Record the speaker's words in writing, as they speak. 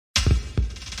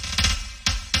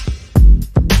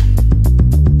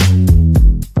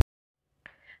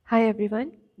Hi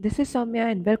everyone, this is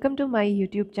Soumya and welcome to my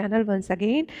YouTube channel once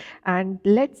again, and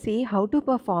let's see how to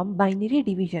perform binary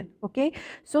division. Okay,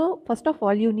 so first of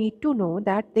all you need to know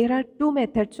that there are two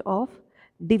methods of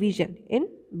division in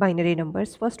binary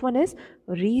numbers. First one is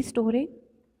restoring,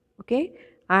 okay,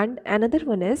 and another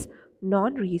one is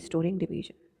non-restoring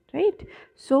division, right?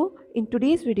 So in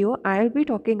today's video I'll be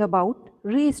talking about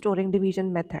restoring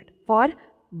division method for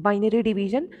binary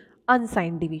division,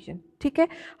 unsigned division. ठीक है,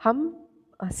 हम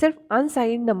सिर्फ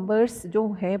unsigned numbers जो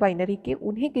हैं binary के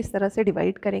उन्हें किस तरह से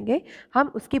डिवाइड करेंगे हम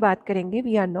उसकी बात करेंगे.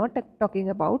 We are not talking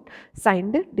about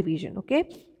signed division. Okay,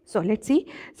 so let's see.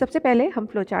 सबसे पहले हम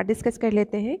फ्लो चार्ट डिस्कस कर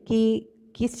लेते हैं कि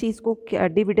किस चीज़ को,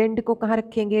 डिविडेंड को कहाँ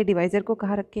रखेंगे, डिवाइजर को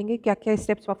कहाँ रखेंगे, क्या क्या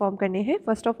स्टेप्स परफॉर्म करने हैं.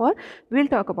 First of all will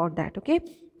talk about that. Okay,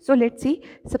 so let's see.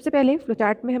 सबसे पहले फ्लो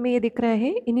चार्ट में हमें ये दिख रहा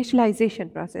है initialisation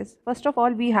process. First of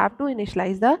all we have to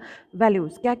initialise the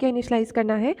values. क्या क्या इनिशियलाइज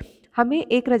करना है, हमें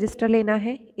एक रजिस्टर लेना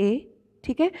है A,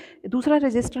 ठीक है, दूसरा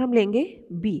रजिस्टर हम लेंगे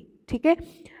B, ठीक है.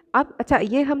 अब अच्छा,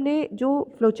 ये हमने जो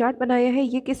फ्लो चार्ट बनाया है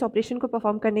ये किस ऑपरेशन को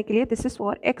परफॉर्म करने के लिए, this is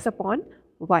for x upon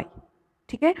y,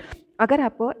 ठीक है. अगर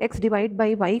आपको x डिवाइड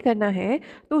बाई y करना है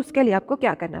तो उसके लिए आपको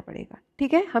क्या करना पड़ेगा,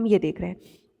 ठीक है, हम ये देख रहे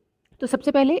हैं. तो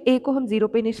सबसे पहले a को हम 0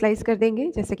 पे इनिशलाइज कर देंगे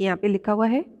जैसे कि यहाँ पे लिखा हुआ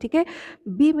है, ठीक है.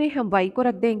 b में हम y को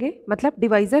रख देंगे, मतलब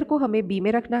डिवाइज़र को हमें b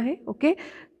में रखना है. ओके,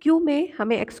 q में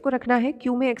हमें x को रखना है.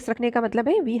 q में x रखने का मतलब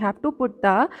है we have to put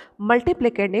the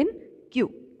मल्टीप्लिकेंड in q,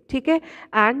 ठीक है.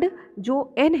 एंड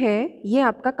जो n है ये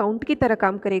आपका काउंट की तरह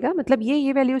काम करेगा, मतलब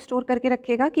ये वैल्यू स्टोर करके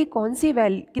रखेगा कि कौन सी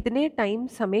वैल्यू कितने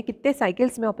टाइम्स हमें कितने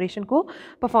साइकिल्स में ऑपरेशन को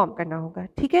परफॉर्म करना होगा,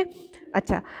 ठीक है.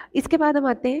 अच्छा, इसके बाद हम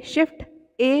आते हैं शिफ्ट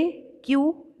a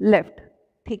q लेफ्ट,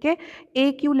 ठीक है.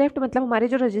 ए क्यू लेफ्ट मतलब हमारे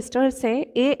जो रजिस्टर्स हैं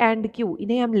ए एंड क्यू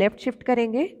इन्हें हम लेफ्ट शिफ्ट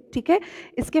करेंगे, ठीक है.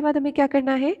 इसके बाद हमें क्या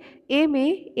करना है, ए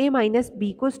में ए माइनस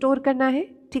बी को स्टोर करना है,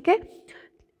 ठीक है.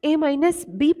 ए माइनस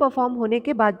बी परफॉर्म होने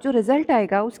के बाद जो रिजल्ट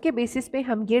आएगा उसके बेसिस पे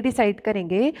हम ये डिसाइड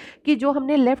करेंगे कि जो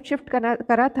हमने लेफ्ट शिफ्ट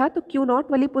करा था तो क्यू नॉट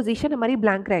वाली पोजीशन हमारी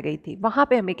ब्लैंक रह गई थी, वहाँ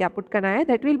पे हमें क्या पुट करना है,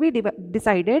 that will be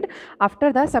decided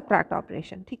after the subtract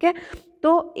operation, ठीक है.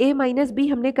 तो ए माइनस बी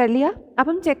हमने कर लिया. अब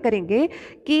हम चेक करेंगे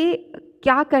कि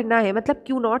क्या करना है, मतलब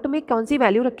क्यू नॉट में कौन सी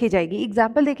वैल्यू रखी जाएगी.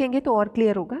 एग्जाम्पल देखेंगे तो और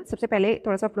क्लियर होगा. सबसे पहले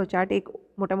थोड़ा सा फ्लो चार्ट एक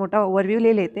मोटा मोटा ओवरव्यू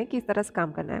ले लेते हैं कि इस तरह से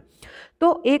काम करना है.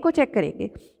 तो ए को चेक करेंगे,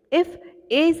 if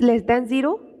A is less than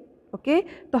 0, okay,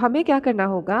 तो हमें क्या करना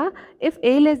होगा, इफ़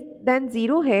ए लेस देन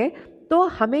 0 है तो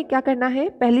हमें क्या करना है,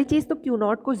 पहली चीज़ तो क्यू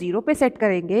नॉट को 0 पे सेट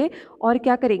करेंगे और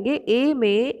क्या करेंगे, ए में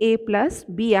ए प्लस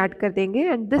बी ऐड कर देंगे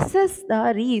and this is the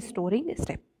restoring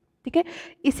step, ठीक है.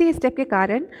 इसी स्टेप के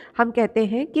कारण हम कहते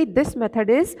हैं कि this method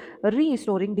is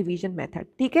restoring division method,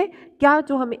 ठीक है. क्या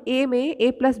जो हम ए में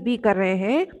ए प्लस बी कर रहे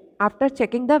हैं after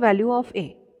checking the value of ए,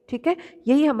 ठीक है,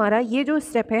 यही हमारा ये जो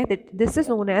स्टेप है this is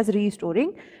known as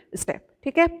restoring step,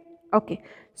 ठीक है. ओके,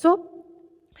 सो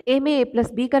ए में ए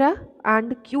प्लस बी करा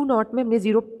एंड क्यू नॉट में हमने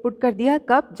 0 पुट कर दिया.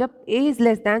 कब, जब ए इज़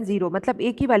लेस दैन 0, मतलब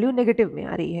ए की वैल्यू नेगेटिव में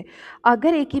आ रही है.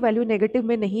 अगर ए की वैल्यू नेगेटिव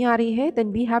में नहीं आ रही है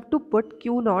then we have to put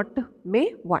Q not में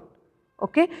 1,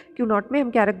 ओके. क्यू नॉट में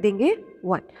हम क्या रख देंगे,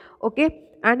 1, okay.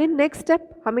 And in next step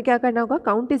हमें क्या करना होगा,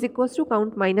 count is equals to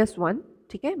count minus 1,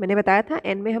 ठीक है. मैंने बताया था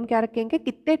एन में हम क्या रखेंगे,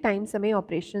 कितने टाइम्स हमें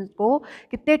ऑपरेशन को,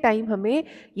 कितने टाइम हमें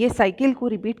ये साइकिल को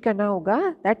रिपीट करना होगा,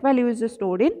 that value is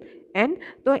stored in an.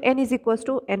 तो N is equals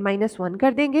to N minus 1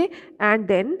 कर देंगे एंड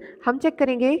देन हम चेक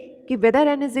करेंगे कि weather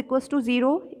N is equals to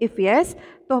 0. If yes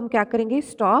तो हम क्या करेंगे,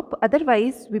 stop,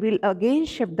 otherwise we will again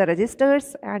shift the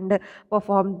resistors and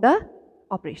perform the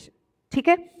operation, ठीक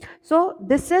है. So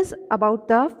this is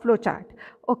about the flow chart.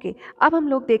 Okay, अब हम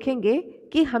लोग देखेंगे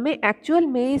कि हमें एक्चुअल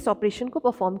में इस ऑपरेशन को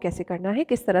परफॉर्म कैसे करना है,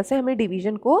 किस तरह से हमें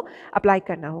डिवीजन को अप्लाई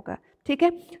करना होगा, ठीक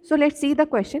है. So let's see the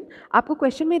question. आपको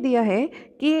क्वेश्चन में दिया है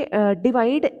कि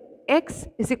divide x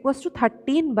is equals to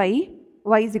 13 by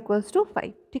y is equals to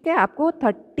 5, ठीक है. आपको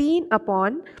 13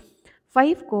 अपॉन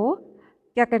 5 को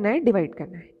क्या करना है, डिवाइड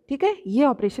करना है, ठीक है. ये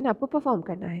ऑपरेशन आपको परफॉर्म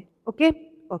करना है. ओके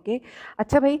ओके,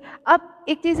 अच्छा भाई, अब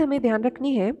एक चीज़ हमें ध्यान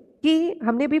रखनी है कि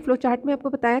हमने भी फ्लो चार्ट में आपको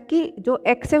बताया कि जो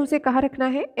x है उसे कहाँ रखना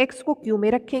है, x को q में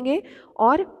रखेंगे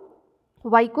और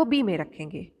y को b में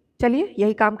रखेंगे. चलिए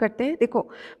यही काम करते हैं. देखो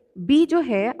b जो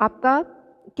है आपका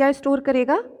क्या स्टोर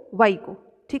करेगा, y को,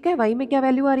 ठीक है. y में क्या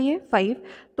वैल्यू आ रही है, 5,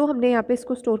 तो हमने यहाँ पे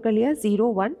इसको स्टोर कर लिया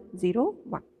 0 1 0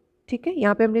 1, ठीक है.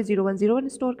 यहाँ पे हमने 0 1 0 1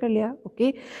 स्टोर कर लिया.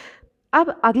 ओके,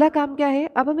 अब अगला काम क्या है,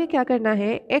 अब हमें क्या करना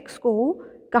है, x को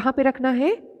कहाँ पे रखना है,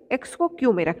 x को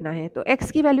q में रखना है. तो x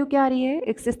की वैल्यू क्या आ रही है,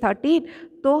 x इज 13,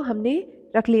 तो हमने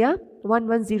रख लिया 1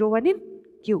 1 0 1 इन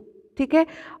q, ठीक है.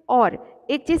 और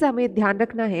एक चीज़ हमें ध्यान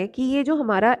रखना है कि ये जो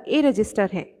हमारा a रजिस्टर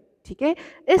है, ठीक है,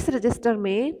 इस रजिस्टर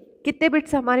में कितने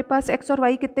बिट्स हमारे पास x और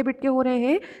y कितने बिट के हो रहे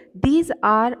हैं, these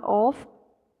are of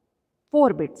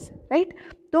 4 bits, right.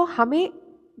 तो हमें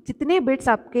जितने बिट्स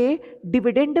आपके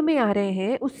डिविडेंड में आ रहे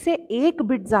हैं उससे एक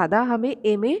बिट ज़्यादा हमें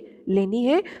ए में लेनी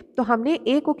है। तो हमने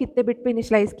ए को कितने बिट पे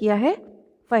इनिशलाइज किया है,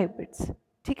 5 बिट्स,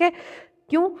 ठीक है।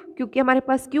 क्यों, क्योंकि हमारे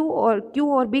पास क्यू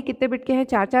और बी कितने बिट के हैं,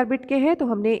 4 बिट के हैं, तो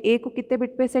हमने ए को कितने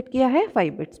बिट पे सेट किया है,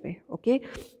 5 बिट्स पे, ओके।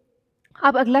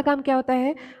 अब अगला काम क्या होता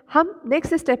है, हम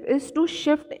next step is to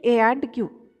shift A and Q,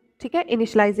 ठीक है।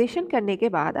 इनिशलाइजेशन करने के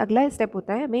बाद अगला स्टेप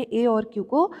होता है हमें ए और क्यू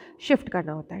को शिफ्ट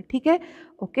करना होता है, ठीक है,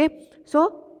 ओके। सो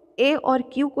ए और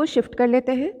क्यू को शिफ्ट कर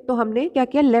लेते हैं। तो हमने क्या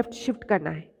किया, लेफ्ट शिफ्ट करना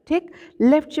है, ठीक,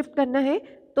 लेफ्ट शिफ्ट करना है।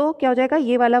 तो क्या हो जाएगा,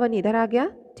 ये वाला वन इधर आ गया,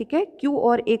 ठीक है। क्यू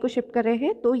और ए को शिफ्ट कर रहे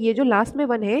हैं, तो ये जो लास्ट में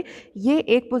वन है ये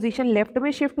एक पोजीशन लेफ्ट में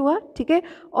शिफ्ट हुआ, ठीक है।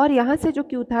 और यहाँ से जो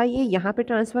क्यू था ये यहाँ पे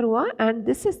ट्रांसफर हुआ, and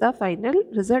this is the final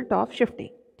result of shifting,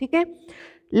 ठीक है।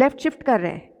 लेफ्ट शिफ्ट कर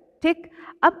रहे हैं, ठीक।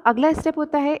 अब अगला स्टेप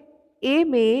होता है ए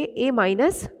में ए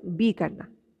माइनस बी करना,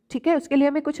 ठीक है। उसके लिए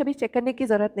हमें कुछ अभी चेक करने की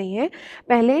ज़रूरत नहीं है।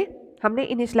 पहले हमने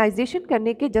इनिशलाइजेशन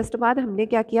करने के जस्ट बाद हमने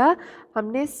क्या किया,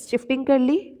 हमने शिफ्टिंग कर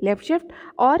ली, लेफ्ट शिफ्ट।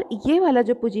 और ये वाला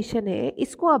जो पोजीशन है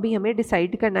इसको अभी हमें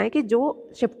डिसाइड करना है कि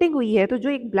जो शिफ्टिंग हुई है तो जो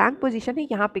एक ब्लैंक पोजीशन है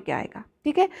यहाँ पे क्या आएगा,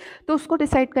 ठीक है। तो उसको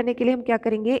डिसाइड करने के लिए हम क्या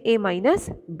करेंगे, ए माइनस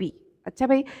बी। अच्छा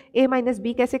भाई, ए माइनस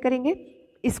बी कैसे करेंगे,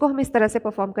 इसको हम इस तरह से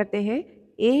परफॉर्म करते हैं,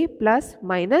 ए प्लस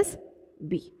माइनस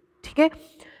बी, ठीक है।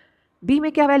 बी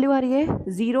में क्या वैल्यू आ रही है,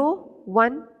 0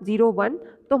 1 0 1,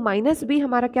 तो माइनस बी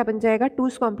हमारा क्या बन जाएगा,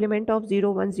 2's कॉम्प्लीमेंट ऑफ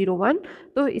 0 1 0 1,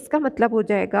 तो इसका मतलब हो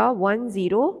जाएगा 1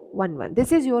 0 1 1।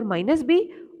 This is your minus B.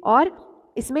 और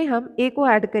इसमें हम ए को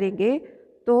ऐड करेंगे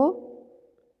तो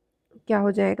क्या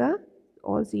हो जाएगा,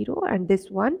 ऑल 0 एंड दिस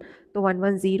 1, तो 1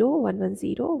 1 0 1 1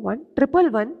 0 1 ट्रिपल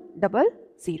 1 डबल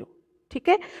 0, ठीक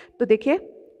है। तो देखिए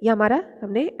ये हमारा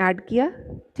हमने ऐड किया,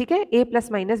 ठीक है, ए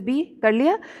प्लस माइनस बी कर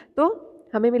लिया, तो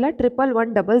हमें मिला 1 1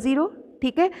 1 0 0,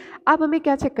 ठीक है। अब हमें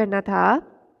क्या चेक करना था,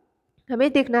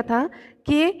 हमें देखना था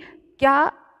कि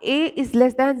क्या a इज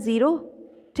लेस दैन 0,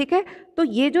 ठीक है। तो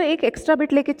ये जो एक एक्स्ट्रा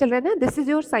बिट लेके चल रहा है ना, this is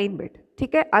your sign bit,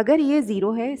 ठीक है। अगर ये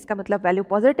 0 है इसका मतलब वैल्यू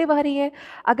पॉजिटिव आ रही है,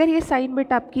 अगर ये साइन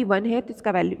बिट आपकी 1 है तो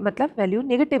इसका वैल्यू मतलब वैल्यू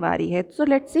नेगेटिव आ रही है। सो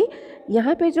लेट्स सी,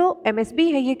 यहाँ पे जो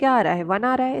MSB है ये क्या आ रहा है, 1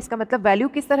 आ रहा है, इसका मतलब वैल्यू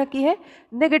किस तरह की है,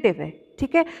 नेगेटिव है,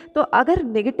 ठीक है। तो अगर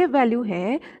नेगेटिव वैल्यू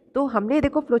है तो हमने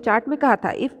देखो फ्लो चार्ट में कहा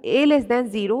था इफ़ a लेस दैन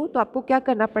 0, तो आपको क्या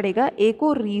करना पड़ेगा, a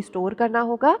को रीस्टोर करना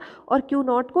होगा और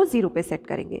Q0 को 0 पे सेट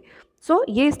करेंगे। सो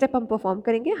ये स्टेप हम परफॉर्म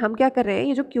करेंगे। हम क्या कर रहे हैं,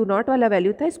 ये जो Q0 वाला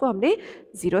वैल्यू था इसको हमने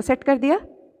 0 सेट कर दिया,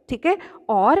 ठीक है।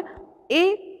 और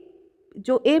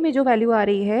a में जो वैल्यू आ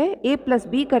रही है a प्लस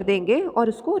बी कर देंगे और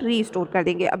उसको रीस्टोर कर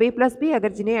देंगे। अब a प्लस बी,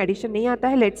 अगर जिन्हें एडिशन नहीं आता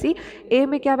है, लेट्स सी a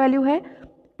में क्या वैल्यू है,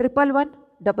 1 1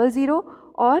 1 0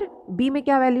 और b में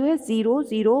क्या वैल्यू है, 0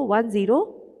 0 1 0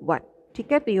 1,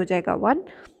 ठीक है। तो ये हो जाएगा 1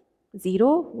 0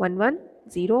 1 1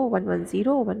 0 1 1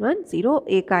 0 1 1 0,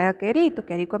 एक आया कैरी, तो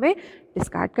कैरी को हमें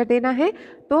डिस्कार्ड कर देना है।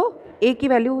 तो a की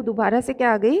वैल्यू दोबारा से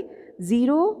क्या आ गई,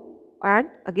 0 एंड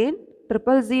अगेन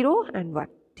 0 0 एंड 1,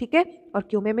 ठीक है। और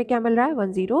क्यू में क्या मिल रहा है,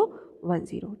 1 0 1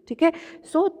 0, ठीक है।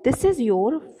 So this is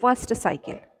your first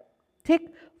cycle,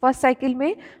 ठीक। फर्स्ट साइकिल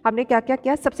में हमने क्या क्या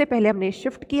किया, सबसे पहले हमने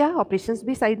शिफ्ट किया, ऑपरेशंस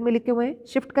भी साइड में लिखे हुए हैं।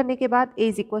 शिफ्ट करने के बाद a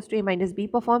is equal to a minus be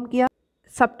perform किया।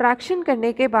 सब्ट्रैक्शन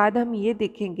करने के बाद हम ये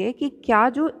देखेंगे कि क्या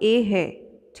जो a है,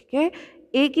 ठीक है,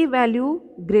 a की वैल्यू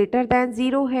ग्रेटर दैन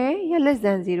 0 है या less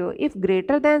than 0। If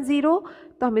greater than 0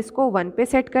 तो हम इसको 1 पे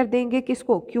सेट कर देंगे,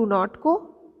 किसको, Q0 को,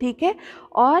 ठीक है।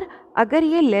 और अगर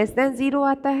ये लेस दैन 0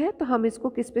 आता है तो हम इसको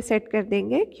किस पे सेट कर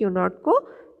देंगे, Q0 को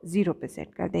 0 पे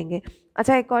सेट कर देंगे।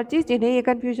 अच्छा, एक और चीज़ जिन्हें ये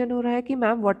कन्फ्यूजन हो रहा है कि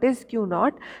मैम व्हाट इज़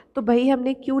Q0, तो भाई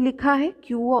हमने Q लिखा है,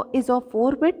 Q इज़ ऑफ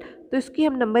 4 बिट, तो इसकी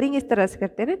हम नंबरिंग इस तरह से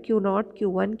करते हैं ना, Q0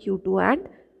 Q1 Q2 and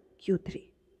Q3,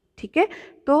 ठीक है।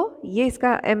 तो ये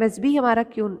इसका MSB हमारा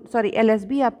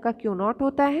LSB आपका Q0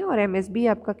 होता है और MSB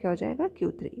आपका क्या हो जाएगा,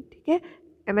 Q3, ठीक है।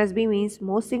 MSB means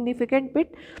most significant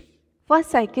bit. First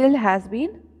cycle has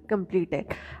been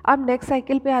completed. अब नेक्स्ट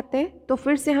साइकिल पे आते हैं, तो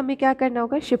फिर से हमें क्या करना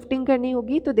होगा, शिफ्टिंग करनी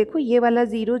होगी। तो देखो ये वाला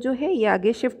 0 जो है ये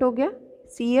आगे शिफ्ट हो गया,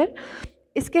 सीयर।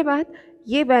 इसके बाद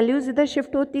ये वैल्यूज़ इधर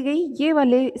शिफ्ट होती गई, ये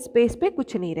वाले स्पेस पे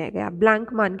कुछ नहीं रह गया,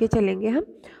 ब्लैंक मान के चलेंगे हम।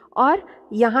 और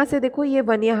यहाँ से देखो ये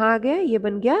 1 यहाँ आ गया, ये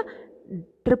बन गया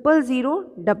 0 0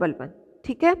 1 1,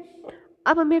 ठीक है।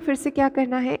 अब हमें फिर से क्या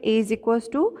करना है, a is equals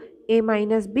to a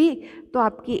minus B. तो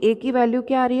आपकी a की वैल्यू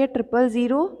क्या आ रही है, 0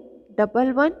 0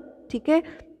 1 1, ठीक है।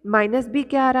 माइनस बी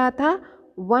क्या आ रहा था,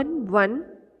 1 1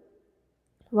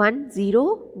 1 0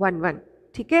 1 1,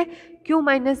 ठीक है। क्यों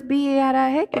माइनस बी ये आ रहा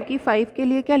है, क्योंकि 5 के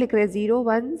लिए क्या लिख रहे हैं, 0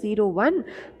 1 0 1,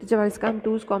 तो जब इसका हम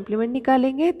 2's कॉम्प्लीमेंट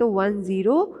निकालेंगे तो 1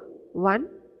 0 1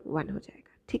 1 हो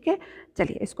जाएगा, ठीक है,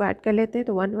 चलिए इसको ऐड कर लेते हैं।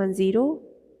 तो 1 1 0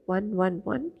 1 1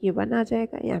 1, ये 1 आ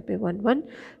जाएगा, यहाँ पे 1 1,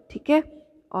 ठीक है।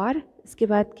 और इसके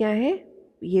बाद क्या है,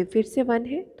 ये फिर से 1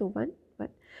 है तो 1 1,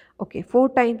 okay. 4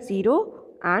 times 0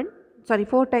 and sorry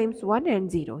 4 times 1 and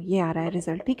 0, ये आ रहा है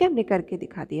रिजल्ट, ठीक है, हमने करके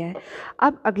दिखा दिया है।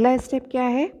 अब अगला स्टेप क्या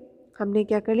है, हमने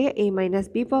क्या कर लिया, a माइनस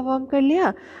बी परफॉर्म कर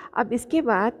लिया। अब इसके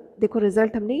बाद देखो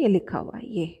रिजल्ट हमने ये लिखा हुआ है,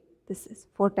 ये this is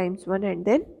 4 times 1 and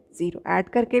then 0, add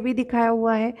करके भी दिखाया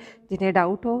हुआ है। जिन्हें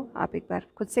डाउट हो आप एक बार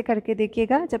खुद से करके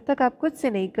देखिएगा। जब तक आप खुद से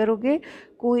नहीं करोगे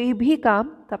कोई भी काम,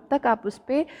 तब तक आप उस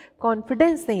पर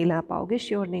कॉन्फिडेंस नहीं ला पाओगे,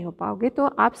 श्योर नहीं हो पाओगे। तो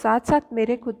आप साथ साथ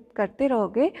मेरे खुद करते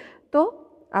रहोगे तो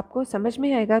आपको समझ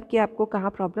में आएगा कि आपको कहाँ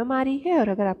प्रॉब्लम आ रही है। और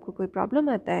अगर आपको कोई प्रॉब्लम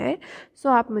आता है सो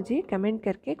आप मुझे कमेंट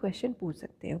करके क्वेश्चन पूछ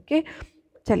सकते हैं, ओके।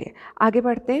 चलिए आगे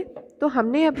बढ़ते हैं। तो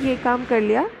हमने अब ये काम कर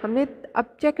लिया, हमने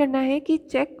अब चेक करना है कि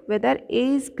check whether a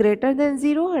is greater than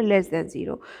 0 और less than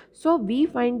 0। So we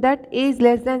find that a is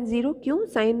less than 0, क्यों,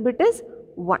 साइन बिट इज़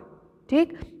 1,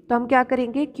 ठीक। तो हम क्या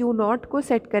करेंगे, क्यू नॉट को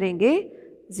सेट करेंगे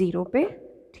 0 पे,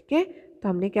 ठीक है। तो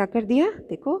हमने क्या कर दिया,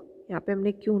 देखो यहाँ पे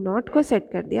हमने क्यू नॉट को सेट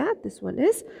कर दिया, दिस वन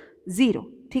इज़ 0,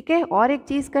 ठीक है। और एक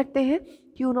चीज़ करते हैं,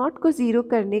 क्यू नॉट को 0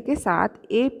 करने के साथ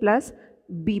a प्लस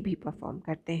बी भी परफॉर्म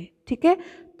करते हैं, ठीक है।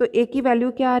 तो a की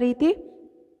वैल्यू क्या आ रही थी,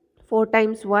 4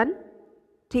 टाइम्स 1,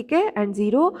 ठीक है, एंड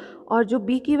 0। और जो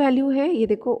b की वैल्यू है, ये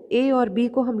देखो a और b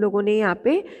को हम लोगों ने यहाँ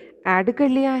पे ऐड कर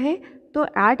लिया है। तो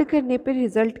ऐड करने पे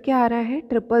रिजल्ट क्या आ रहा है,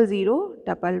 0 0 0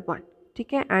 1 1,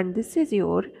 ठीक है। And this is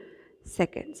your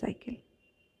second cycle,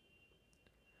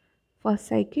 first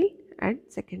cycle and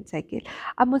second cycle.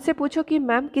 अब मुझसे पूछो कि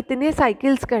मैम कितने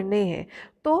साइकिल्स करने हैं,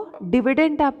 तो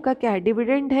डिविडेंड आपका क्या है,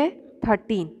 डिविडेंड है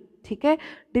 13, ठीक है।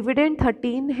 डिविडेंड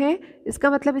 13 है, इसका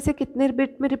मतलब इसे कितने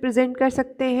बिट में रिप्रेजेंट कर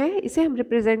सकते हैं, इसे हम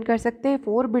रिप्रेजेंट कर सकते हैं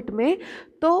 4 बिट में।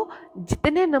 तो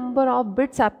जितने नंबर ऑफ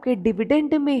बिट्स आपके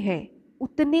डिविडेंड में है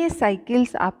उतने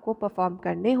साइकिल्स आपको परफॉर्म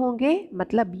करने होंगे,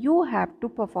 मतलब you have to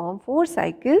perform 4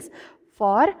 cycles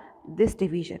for this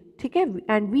division, ठीक है।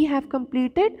 And we have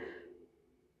completed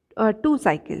 2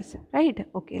 cycles, right,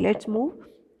 okay. Let's move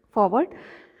forward.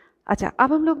 अच्छा,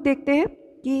 अब हम लोग देखते हैं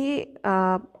कि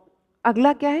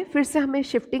अगला क्या है, फिर से हमें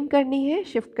शिफ्टिंग करनी है।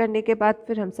 शिफ्ट करने के बाद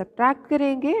फिर हम सब्ट्रैक्ट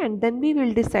करेंगे and then we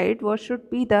will decide what should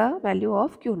be the value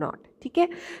of Q not, ठीक है।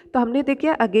 तो हमने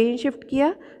देखिए अगेन शिफ्ट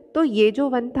किया, तो ये जो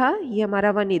 1 था ये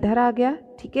हमारा 1 इधर आ गया,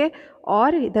 ठीक है।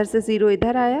 और इधर से 0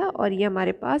 इधर आया और ये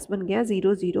हमारे पास बन गया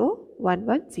 0 0 1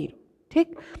 1 0,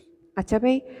 ठीक। अच्छा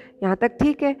भाई, यहाँ तक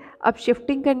ठीक है। अब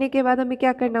शिफ्टिंग करने के बाद हमें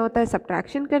क्या करना होता है,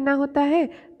 सब्ट्रैक्शन करना होता है।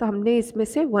 तो हमने इसमें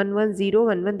से 1 1 0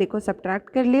 1 1 देखो सब्ट्रैक्ट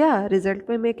कर लिया, रिजल्ट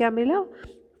में हमें क्या मिला,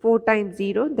 4 टाइम्स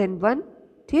 0 देन 1,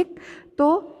 ठीक। तो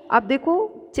अब देखो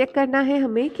चेक करना है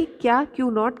हमें कि क्या क्यू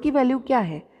नॉट की वैल्यू क्या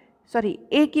है, सॉरी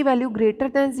a की वैल्यू ग्रेटर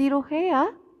देन 0 है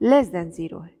या लेस देन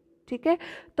 0 है, ठीक है।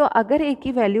 तो अगर a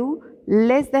की वैल्यू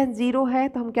लेस देन 0 है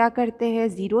तो हम क्या करते हैं,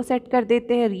 0 सेट कर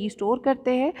देते हैं, रीस्टोर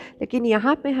करते हैं। लेकिन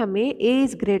यहाँ पे हमें a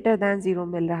इज़ ग्रेटर देन 0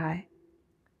 मिल रहा है,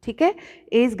 ठीक है,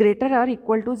 a इज़ ग्रेटर और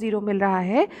इक्वल टू 0 मिल रहा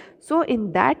है। सो इन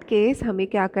दैट केस हमें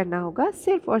क्या करना होगा,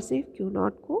 सिर्फ और सिर्फ क्यू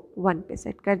नॉट को 1 पे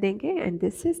सेट कर देंगे and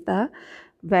this is the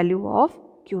value of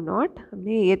Q not.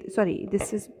 हमने ये sorry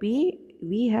this is b,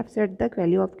 we have set the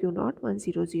value of Q not 1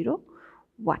 0 0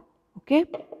 1, okay.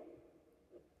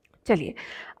 चलिए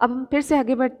अब हम फिर से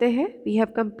आगे बढ़ते हैं। We have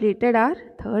completed our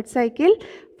third cycle.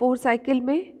 4 cycle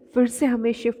में फिर से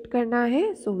हमें शिफ्ट करना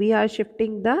है, so we are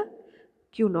shifting the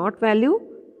Q not value,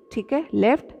 ठीक है,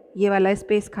 लेफ्ट, ये वाला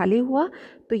स्पेस खाली हुआ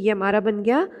तो ये हमारा बन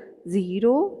गया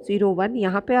 0 0 1,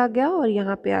 यहाँ पे आ गया और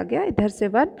यहाँ पे आ गया इधर से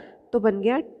 1, तो बन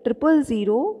गया 0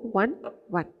 0 1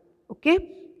 1, ओके।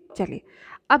 चलिए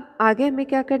अब आगे हमें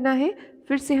क्या करना है,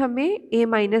 फिर से हमें a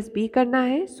माइनस बी करना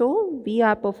है। So we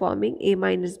are performing a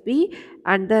minus B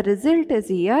and the result is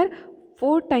here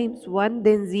 4 times 1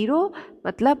 then 0,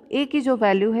 मतलब a की जो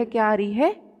वैल्यू है क्या आ रही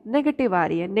है, नेगेटिव आ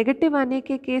रही है। नेगेटिव आने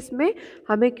के केस में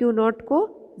हमें क्यू नॉट को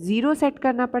 0 सेट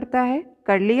करना पड़ता है,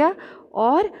 कर लिया।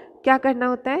 और क्या करना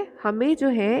होता है, हमें जो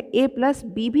है a प्लस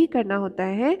बी भी करना होता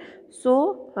है।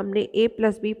 सो हमने a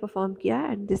प्लस बी परफॉर्म किया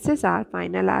and this is our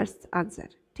final answer,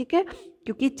 ठीक है,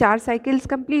 क्योंकि 4 साइकिल्स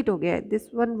कंप्लीट हो गया है।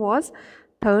 This one was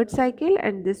third cycle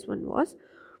and this one was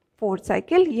fourth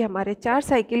cycle, ये हमारे 4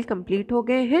 साइकिल कंप्लीट हो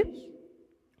गए हैं।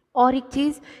 और एक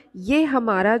चीज़, ये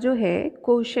हमारा जो है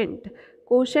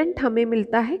कोशेंट हमें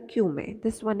मिलता है क्यू में,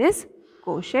 this one is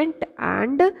quotient,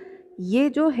 and ये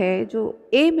जो है जो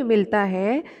ए में मिलता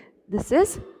है दिस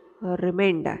इज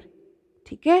रिमाइंडर,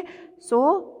 ठीक है।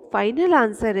 सो फाइनल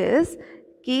आंसर इज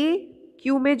कि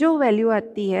क्यू में जो वैल्यू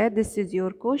आती है this is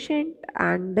your quotient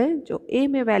and जो ए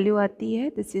में वैल्यू आती है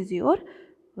this is your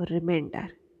reminder,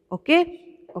 okay.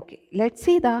 Okay, let's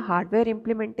see the hardware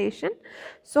implementation.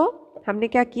 सो हमने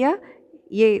क्या किया,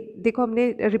 ये देखो हमने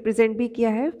रिप्रेजेंट भी किया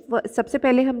है। सबसे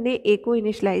पहले हमने ए को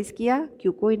इनिशलाइज किया,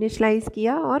 क्यू को इनिशलाइज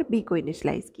किया और बी को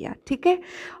इनिशलाइज किया। ठीक है,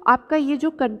 आपका ये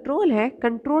जो कंट्रोल है,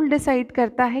 कंट्रोल डिसाइड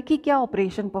करता है कि क्या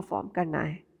ऑपरेशन परफॉर्म करना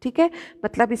है। ठीक है,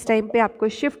 मतलब इस टाइम पे आपको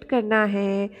शिफ्ट करना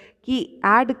है कि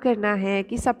ऐड करना है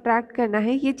कि सब्ट्रैक्ट करना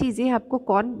है, ये चीज़ें आपको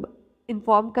कौन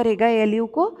इन्फॉर्म करेगा, एलयू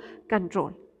को,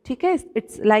 कंट्रोल। ठीक है,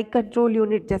 इट्स लाइक कंट्रोल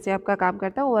यूनिट जैसे आपका काम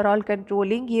करता है। ओवरऑल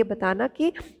कंट्रोलिंग ये बताना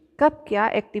कि कब क्या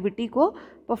एक्टिविटी को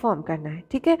परफॉर्म करना है।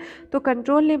 ठीक है, तो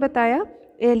कंट्रोल ने बताया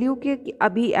एलयू के कि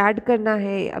अभी ऐड करना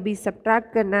है, अभी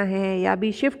सब्ट्रैक्ट करना है या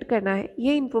अभी शिफ्ट करना है,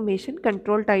 ये information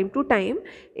control time to time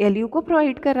LU को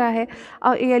प्रोवाइड कर रहा है।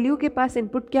 और एलयू के पास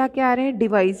इनपुट क्या क्या आ रहे हैं,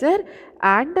 डिवाइज़र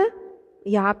एंड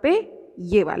यहाँ पे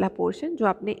ये वाला पोर्शन जो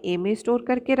आपने ए में स्टोर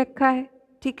करके रखा है।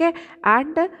 ठीक है,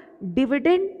 एंड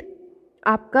डिविडेंड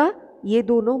आपका ये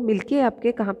दोनों मिलके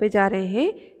आपके कहाँ पे जा रहे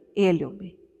हैं, एलयू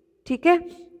में। ठीक है,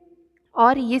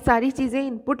 और ये सारी चीज़ें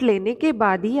इनपुट लेने के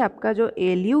बाद ही आपका जो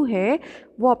एलयू है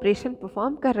वो ऑपरेशन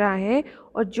परफॉर्म कर रहा है,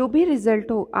 और जो भी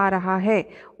रिजल्ट आ रहा है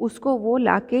उसको वो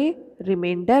लाके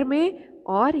रिमाइंडर में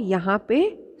और यहाँ पे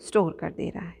स्टोर कर दे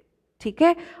रहा है। ठीक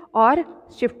है, और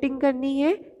शिफ्टिंग करनी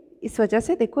है, इस वजह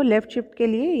से देखो लेफ़्ट शिफ्ट के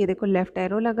लिए ये देखो लेफ़्ट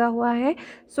एरो लगा हुआ है।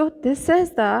 So this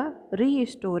is the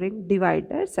restoring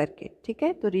divider circuit. ठीक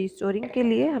है, तो रीस्टोरिंग के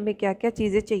लिए हमें क्या क्या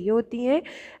चीज़ें चाहिए होती हैं,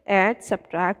 add,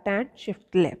 subtract and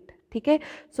shift left. ठीक है,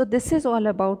 so this is all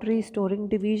about restoring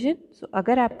division. सो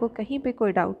अगर आपको कहीं पे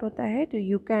कोई डाउट होता है तो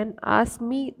you can ask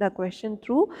me the question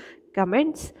through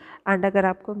comments. And अगर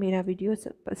आपको मेरा वीडियो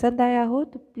पसंद आया हो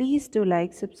तो please do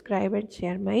like, subscribe and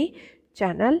share my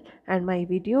channel and my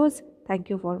videos. Thank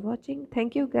you for watching.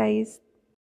 Thank you guys.